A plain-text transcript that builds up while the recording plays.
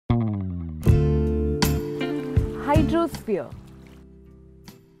Hydrosphere.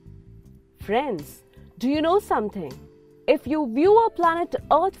 Friends, do you know something? If you view our planet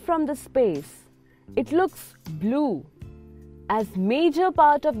Earth from the space, it looks blue, as major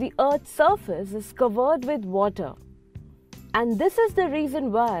part of the Earth's surface is covered with water. And this is the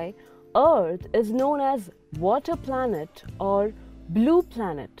reason why Earth is known as water planet or blue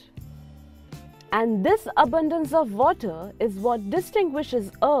planet. And this abundance of water is what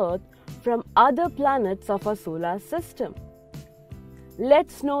distinguishes Earth from other planets of our solar system.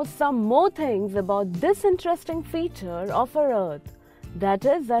 Let's know some more things about this interesting feature of our Earth, that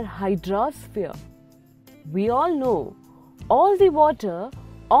is our hydrosphere. We all know all the water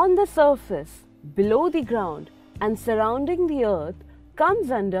on the surface, below the ground and surrounding the Earth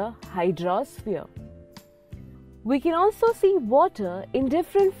comes under hydrosphere. We can also see water in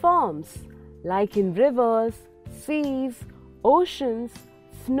different forms like in rivers, seas, oceans,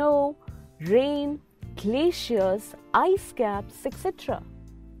 snow, rain, glaciers, ice caps, etc.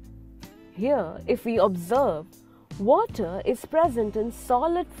 Here, if we observe, water is present in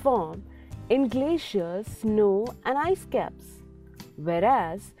solid form in glaciers, snow and ice caps,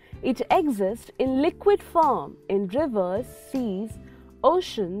 whereas it exists in liquid form in rivers, seas,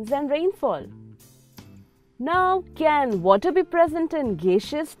 oceans and rainfall. Now, can water be present in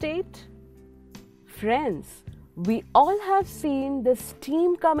gaseous state? Friends, we all have seen the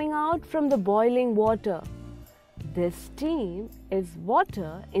steam coming out from the boiling water. This steam is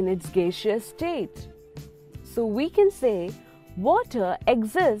water in its gaseous state. So we can say water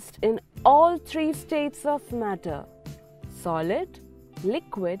exists in all three states of matter: solid,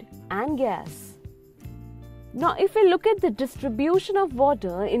 liquid and gas. Now if we look at the distribution of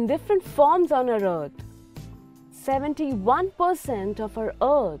water in different forms on our Earth, 71% of our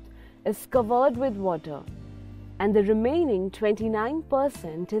Earth is covered with water and the remaining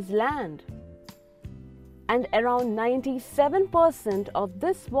 29% is land. And around 97% of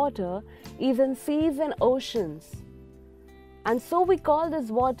this water is in seas and oceans. And so we call this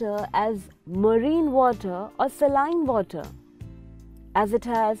water as marine water or saline water, as it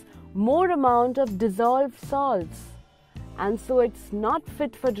has more amount of dissolved salts, and so it's not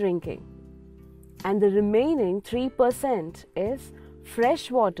fit for drinking. And the remaining 3% is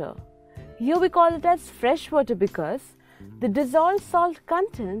fresh water. Here we call it as fresh water because the dissolved salt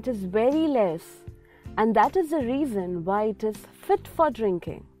content is very less, and that is the reason why it is fit for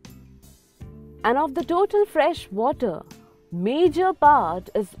drinking. And of the total fresh water, major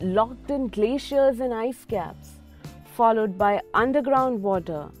part is locked in glaciers and ice caps, followed by underground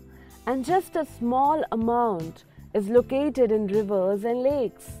water, and just a small amount is located in rivers and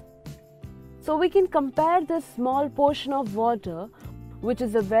lakes. So we can compare this small portion of water which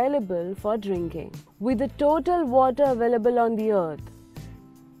is available for drinking with the total water available on the Earth.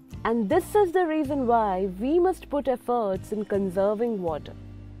 And this is the reason why we must put efforts in conserving water.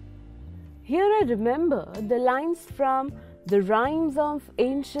 Here I remember the lines from the rhymes of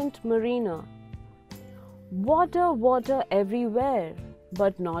ancient mariner. Water, water everywhere,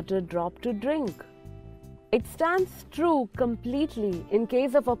 but not a drop to drink. It stands true completely in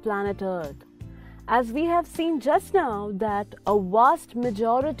case of our planet Earth, as we have seen just now that a vast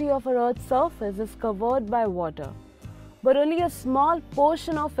majority of our Earth's surface is covered by water, but only a small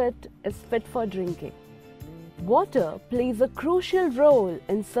portion of it is fit for drinking. Water plays a crucial role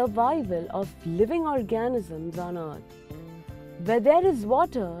in survival of living organisms on Earth. Where there is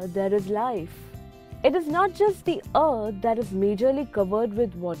water, there is life. It is not just the Earth that is majorly covered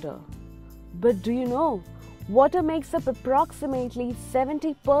with water, but do you know, water makes up approximately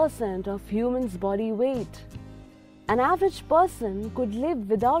 70% of humans' body weight. An average person could live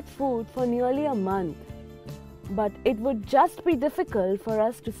without food for nearly a month. But it would just be difficult for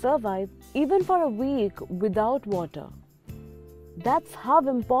us to survive even for a week without water. That's how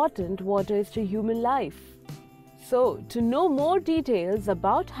important water is to human life. So, to know more details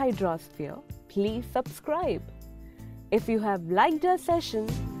about Hydrosphere, please subscribe. If you have liked our session,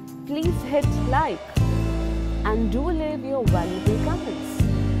 please hit like and do leave your valuable comments.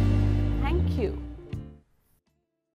 Thank you.